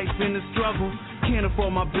 living life in the struggle. Can't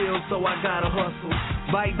afford my bills, so I gotta hustle.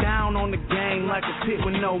 Bite down on the game like a pit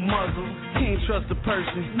with no muzzle. Can't trust a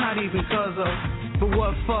person, not even cause of. But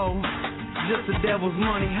what for? Just the devil's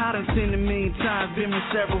money. I done sinned a million times, been with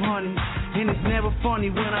several hundreds. And it's never funny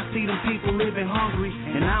when I see them people living hungry.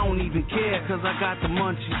 And I don't even care, cause I got the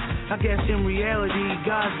munchies. I guess in reality,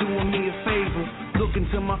 God's doing me a favor. Look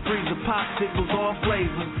into my freezer, popsicles, all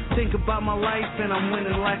flavors. Think about my life and I'm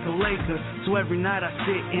winning like a Laker. So every night I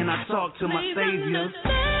sit and I talk to my Savior.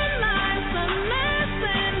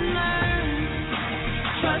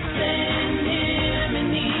 Trust in Him and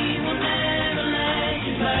He will never let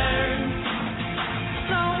you burn.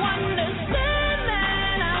 So understand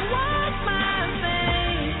that I walk by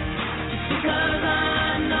faith, because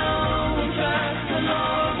I know and trust the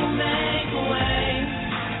Lord will make a way.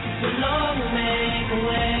 The Lord will make a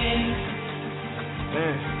way.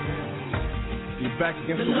 Man, you're back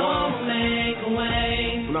against the Lord wall. will make a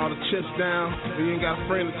way. When all the chips down, and you ain't got a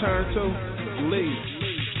friend to turn to, leave.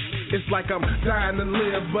 It's like I'm dying to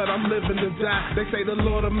live, but I'm living to die. They say the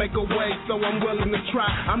Lord will make a way, so I'm willing to try.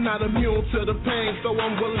 I'm not immune to the pain, so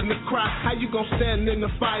I'm willing to cry. How you gonna stand in the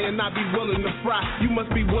fire and not be willing to fry? You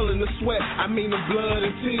must be willing to sweat, I mean the blood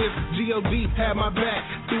and tears. G.O.D. had my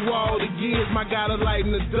back through all the years. My God, a light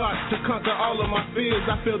in the dark to conquer all of my fears.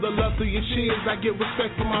 I feel the love through your shears, I get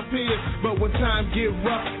respect from my peers. But when times get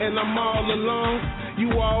rough and I'm all alone,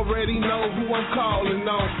 you already know who I'm calling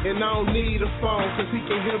on. And I don't need a phone, cause He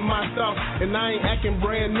can hear my thoughts. And I ain't acting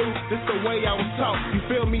brand new, this the way I was taught. You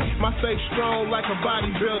feel me? My faith strong like a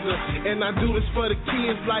bodybuilder. And I do this for the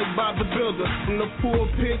kids like Bob the Builder. From the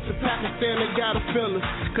pulpit to Pakistan, they gotta feel us.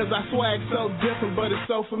 Cause I swag so different, but it's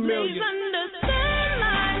so familiar. Please understand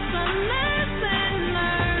life's a lesson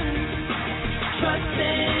learned. Trust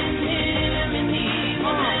in Him and He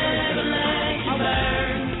will never let you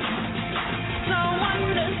burn. So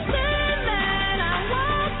understand that I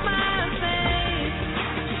walk by faith,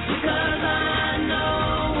 because I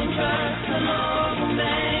know and trust the Lord will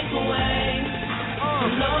make a way.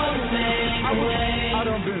 The Lord will make a way. I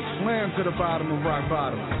done been slammed to the bottom of rock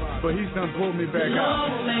bottom, but He's done pulled me back out.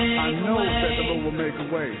 I know that the Lord will make a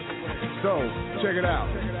way. So, check it out.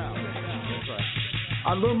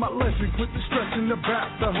 I learned my lesson, quit the stressing about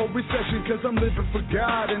the whole recession, cause I'm living for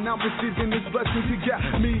God and I'm receiving His blessings. He got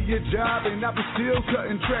me a job and I've been still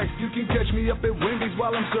cutting tracks. You can catch me up at Wendy's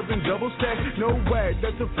while I'm serving double stack. No way,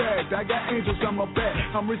 that's a fact. I got angels on my back.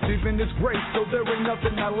 I'm receiving His grace, so there ain't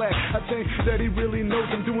nothing I lack. I think that He really knows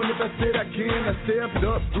I'm doing the best that I can. I stepped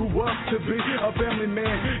up, grew up to be a family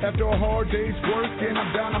man. After a hard day's work and I'm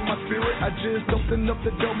down on my spirit, I just opened up the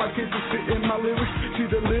door, my kids are spitting my lyrics. See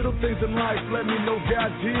the little things in life, let me know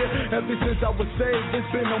God's here. Ever since I was saved, there's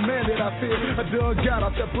been no man that I fear. I done got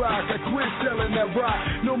off that block, I quit selling that rock.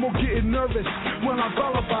 No more getting nervous when I'm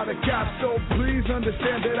followed by the cops. So please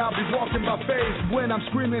understand that I'll be walking by faith when I'm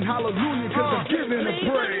screaming hallelujah, cause I'm giving a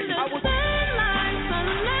praise. I was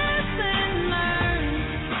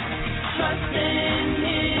trust in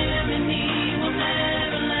Him and He will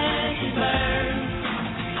never let you burn.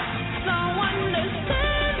 So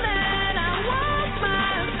understand that I walk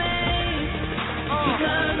by faith,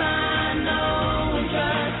 because I know and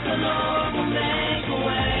trust the Lord will make a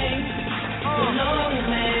way. The Lord will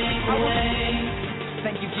make a way.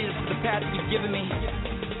 Thank you, Jesus, for the path you've given me.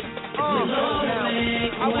 The Lord will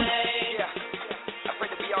make a way. I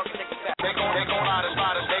pray to be all connected back. They gon' lie to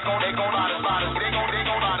spot us. They gon' lie to spot us. They gon' lie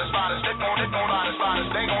to spot us. They gon' lie to spot us. They gon' lie to spot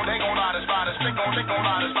us. They gon'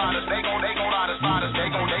 lie to spot us. They gon' lie to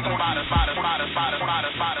spot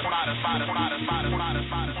us. They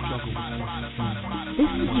gon' lie to spot us.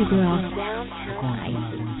 This is your girl, Downtown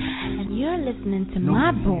Isis, and you're listening to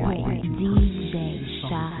my boy, DJ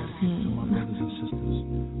Shaheem. Brothers and sisters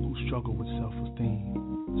who struggle with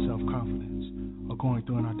self-esteem, self-confidence, or going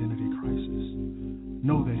through an identity crisis,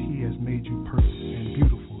 know that He has made you perfect and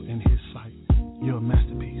beautiful in His sight. You're a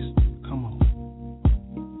masterpiece. Come on.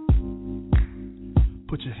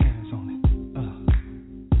 Put your hands on it.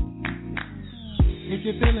 If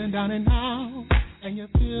you're feeling down and out, and you're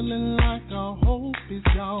feeling like the hope is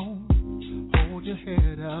gone, hold your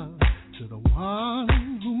head up to the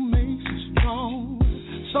one who makes you strong.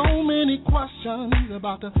 So many questions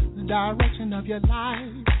about the direction of your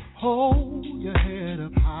life. Hold your head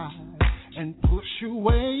up high and push your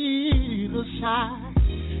weight aside.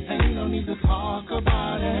 Ain't no need to talk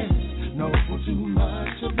about it, no too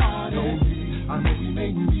much about it. I know we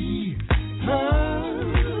may be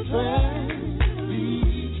perfect.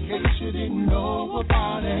 In case you didn't know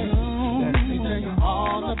about it, let me tell you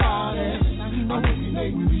all about it. I know we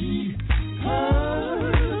may be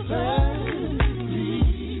perfectly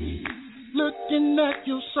looking at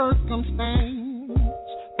your circumstance,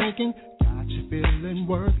 thinking, got you feeling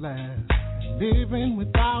worthless, living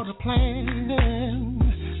without a plan.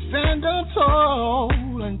 Stand up tall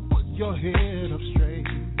and put your head up straight.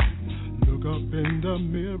 Look up in the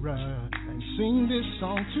mirror and sing this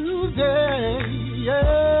song today.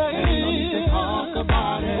 Yeah. Ain't no need to talk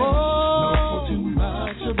about it. No too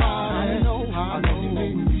much about it. I know you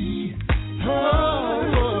made me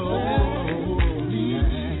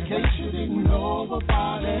in case you didn't know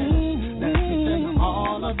about it, let me tell you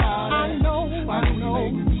all about it. I know you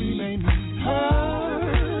made me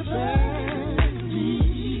perfectly.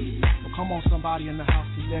 Well, come on, somebody in the house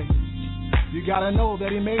today. You gotta know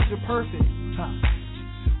that He made you perfect.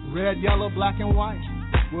 Red, yellow, black, and white,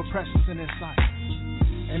 we're precious in His sight.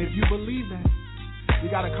 And if you believe that, you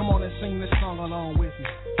gotta come on and sing this song along with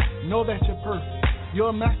me. Know that you're perfect. You're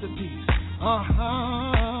a masterpiece.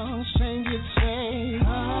 Sing it, say,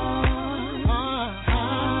 oh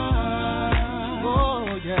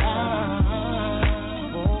yeah.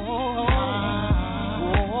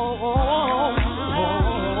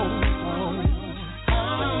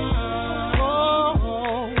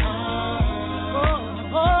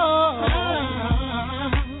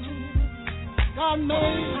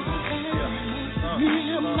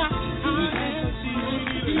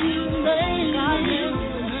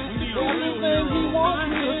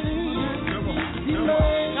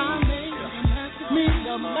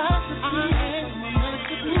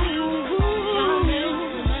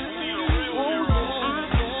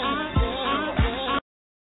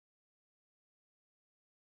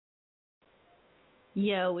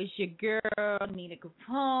 Yo, it's your girl, Nina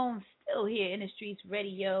Capone, still here in the streets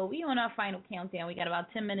radio. We on our final countdown. We got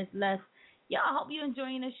about 10 minutes left. Y'all, I hope you're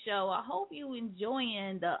enjoying the show. I hope you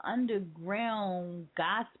enjoying the underground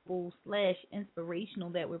gospel / inspirational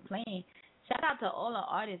that we're playing. Shout out to all the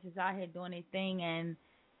artists that's out here doing their thing. And,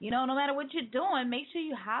 you know, no matter what you're doing, make sure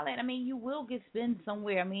you highlight. I mean, you will get spin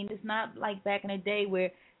somewhere. I mean, it's not like back in the day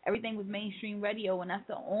where everything was mainstream radio and that's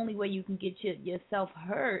the only way you can get yourself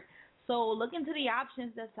heard. So look into the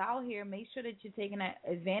options that's out here. Make sure that you're taking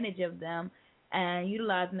advantage of them and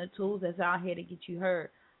utilizing the tools that's out here to get you heard.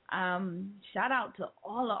 Shout out to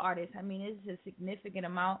all the artists. I mean, it's a significant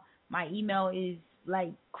amount. My email is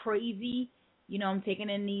like crazy. You know, I'm taking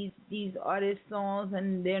in these artist songs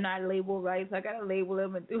and they're not labeled right, so I gotta label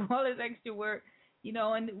them and do all this extra work. You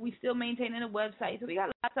know, and we still maintaining a website, so we got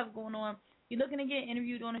a lot of stuff going on. If you're looking to get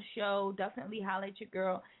interviewed on a show, definitely holler at your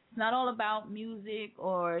girl. It's not all about music,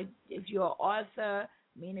 or if you're an author.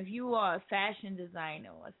 I mean, if you are a fashion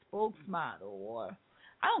designer or a spokesmodel, or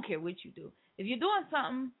I don't care what you do. If you're doing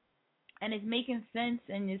something and it's making sense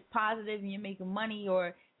and it's positive and you're making money,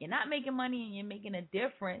 or you're not making money and you're making a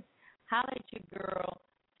difference, holler at your girl,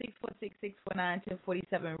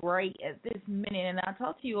 646-649-1047 right at this minute, and I'll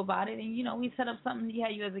talk to you about it. And, you know, we set up something to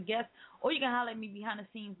have you as a guest, or you can holler at me behind the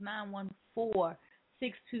scenes,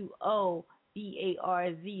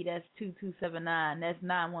 914-620-BARZ. That's 2279. That's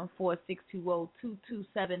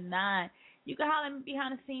 914-620-2279. You can holler at me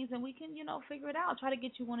behind the scenes, and we can, you know, figure it out. Try to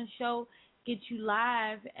get you on a show, get you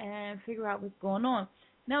live, and figure out what's going on.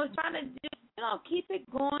 Now, we're trying to just, you know, keep it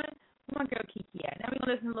going. Where my girl Kiki at? Now we're going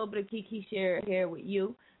to listen to a little bit of Kiki share here with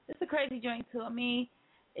you. It's a crazy joint, too. I mean,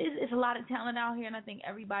 it's a lot of talent out here, and I think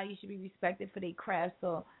everybody should be respected for their craft.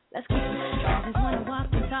 So let's keep it going. I just want to walk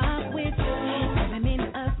and talk with you, every minute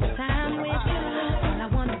of the time with you. All I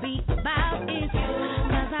want to be about is you,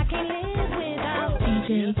 'cause I can't live without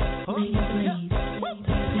DJ, please. I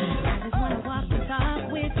just want to walk and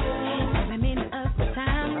talk with you, every minute of the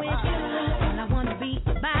time with you. All I want to be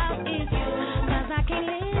about is you, 'cause I can't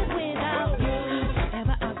live without you.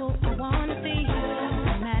 Wherever I go, I want to see you,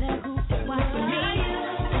 no matter who is watching me.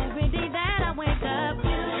 Every day that I wake up,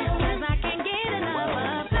 'cause I can't get enough of a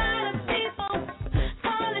lot of people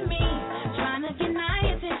calling me, trying to get my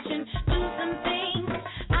attention, do some things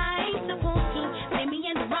I ain't supposed to, take me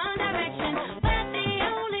in the wrong direction. But the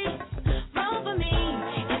only role for me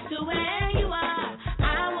is to where you are.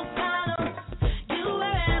 I will follow you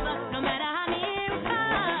wherever, no matter how near or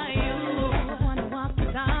far you. I wanna walk the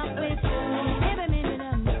talk with you, every minute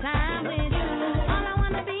of my time with you. All I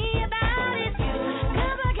wanna be about is you,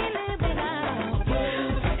 'cause I can't live without you.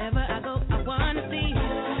 Wherever I go, I wanna see you,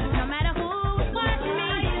 no matter who's watching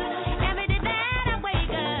me. Every day that I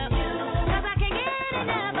wake up, 'cause I can't get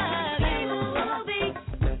enough of you. Oh, the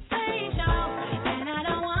same show, and I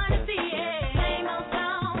don't wanna see it. Same old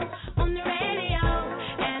song on the radio,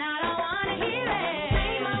 and I don't wanna hear it.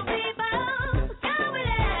 Same old people going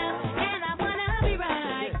left, and I wanna be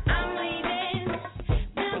right. I'm leaving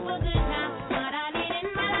just for good now. What I need in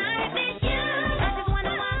my life is you. I just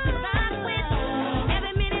wanna walk the talk with you,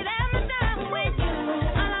 every minute of my time with you.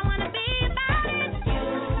 All I wanna be about is you,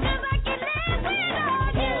 'cause I can't live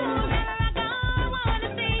without you. Wherever I go, I wanna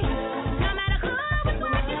see you, no matter who is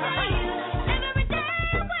watching me. Every day I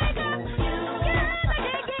wake up, 'cause I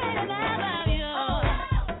can't get enough of you.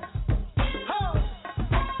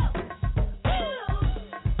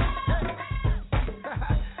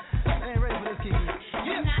 I ain't ready for this, Kiki.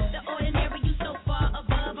 You're not the ordinary, you so far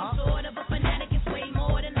above. I'm sort of a fanatic, it's way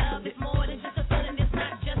more than love. It's more than just a feeling, it's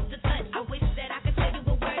not just a touch. I wish that I could tell you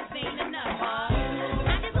what words ain't enough.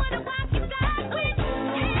 I just wanna walk and talk with you,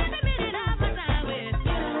 every minute of my time with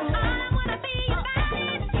you. All I wanna be about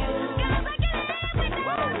is you, 'cause I can't live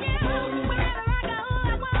without you. Wherever I go, I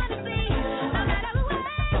wanna see you, no matter who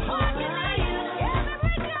is watching me.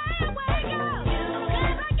 Every day I wake up,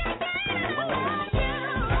 'cause I can't get enough of you.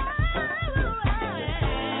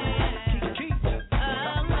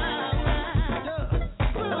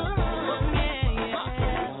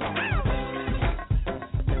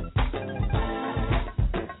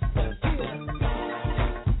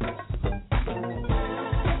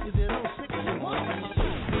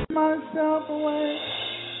 Myself away.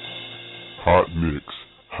 Hot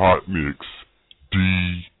mix,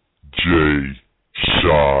 DJ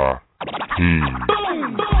Shaheem.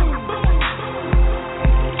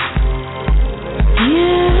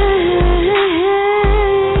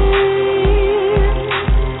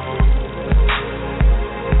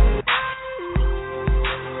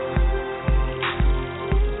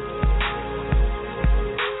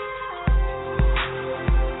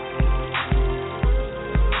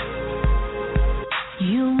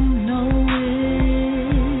 You know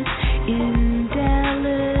it in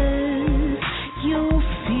Dallas. You'll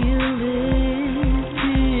feel it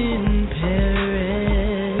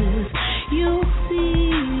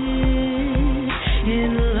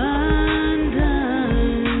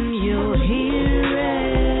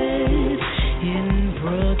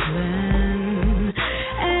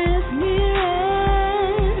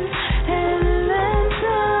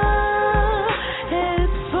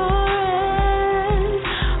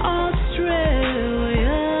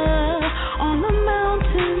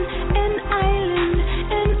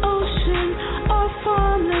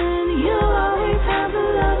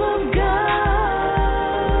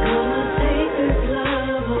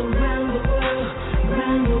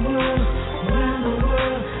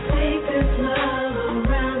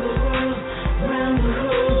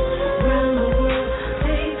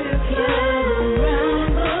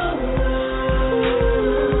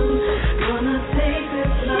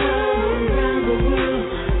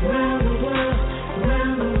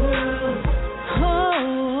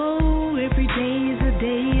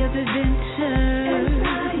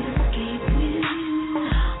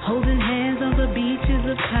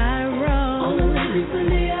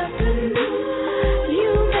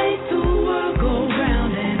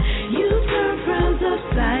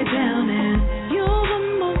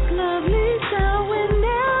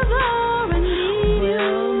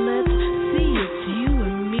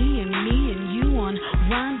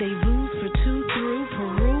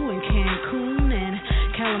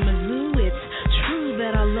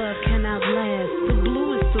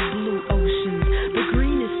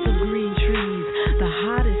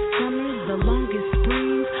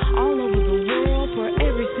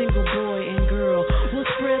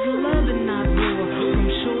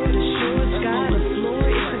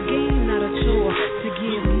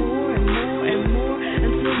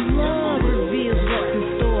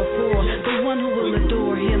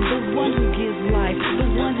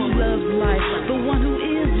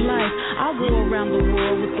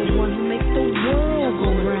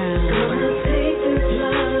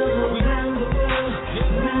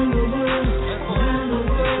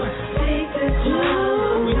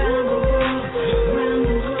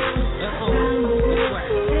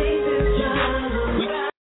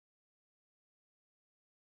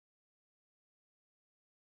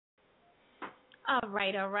All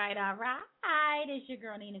right. It's your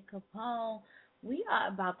girl, Nina Capone. We are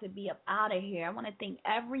about to be up out of here. I want to thank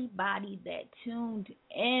everybody that tuned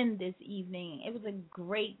in this evening. It was a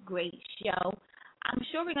great show. I'm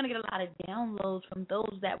sure we're going to get a lot of downloads from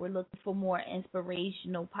those that were looking for more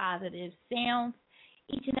inspirational, positive sounds.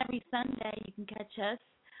 Each and every Sunday, you can catch us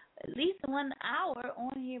at least 1 hour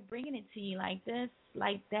on here bringing it to you like this,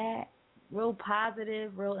 like that. Real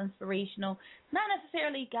positive, real inspirational. Not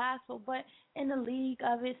necessarily gospel, but in the league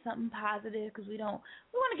of it, something positive, because we want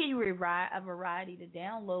to give you a variety to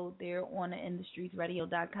download there on the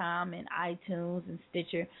inthestreetsradio.com and iTunes and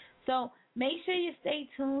Stitcher. So make sure you stay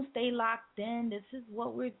tuned, stay locked in. This is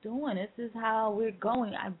what we're doing. This is how we're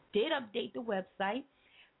going. I did update the website.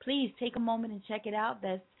 Please take a moment and check it out.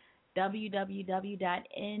 That's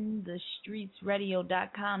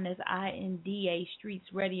www.inthestreetsradio.com. That's INDA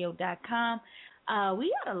streetsradio.com. We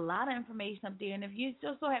got a lot of information up there, and if you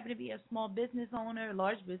just so happen to be a small business owner,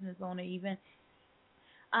 large business owner even,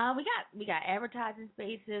 we got advertising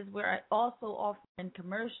spaces. We're also offering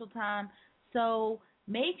commercial time, so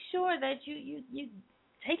make sure that you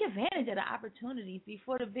take advantage of the opportunities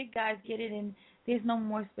before the big guys get it and there's no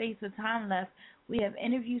more space or time left. We have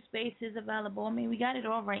interview spaces available. I mean, we got it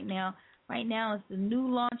all right now. Right now it's the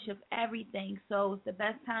new launch of everything, so it's the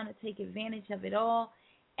best time to take advantage of it all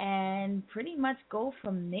and pretty much go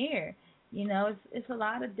from there. You know, it's a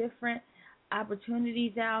lot of different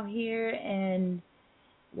opportunities out here, and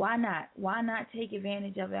why not? Why not take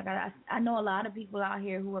advantage of it? I know a lot of people out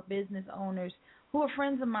here who are business owners, who are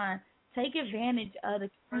friends of mine. Take advantage of the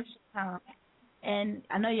commercial time. And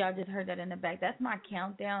I know y'all just heard that in the back. That's my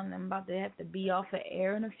countdown. I'm about to have to be off of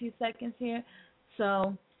air in a few seconds here.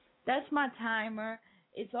 So that's my timer.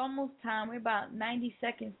 It's almost time. We're about 90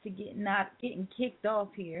 seconds to getting kicked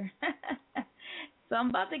off here. So I'm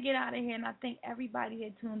about to get out of here, and I thank everybody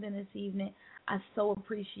that tuned in this evening. I so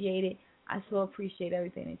appreciate it. I so appreciate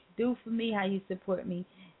everything that you do for me, how you support me,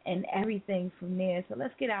 and everything from there. So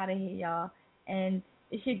let's get out of here, y'all. And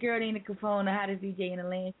it's your girl, Nina Capone, the hottest DJ in the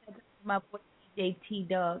land. My boy, DJ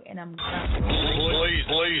T-Dog, and I'm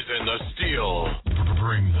blazing the steel.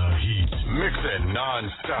 Bring the heat. Mix it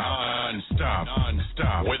non-stop.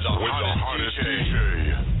 With the hottest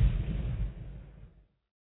DJ.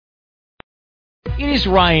 It is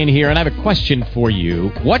Ryan here, and I have a question for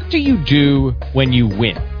you. What do you do when you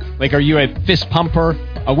win? Like, are you a fist pumper,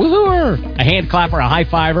 a woohooer, a hand clapper, a high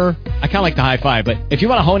fiver? I kind of like the high five, but if you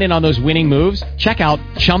want to hone in on those winning moves, check out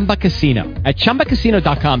Chumba Casino. At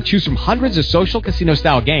ChumbaCasino.com, choose from hundreds of social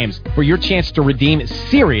casino-style games for your chance to redeem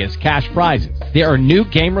serious cash prizes. There are new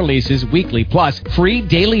game releases weekly, plus free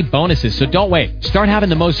daily bonuses, so don't wait. Start having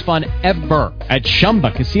the most fun ever at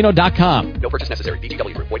ChumbaCasino.com. No purchase necessary.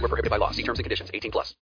 VGW Group. Void where prohibited by law. See terms and conditions. 18+.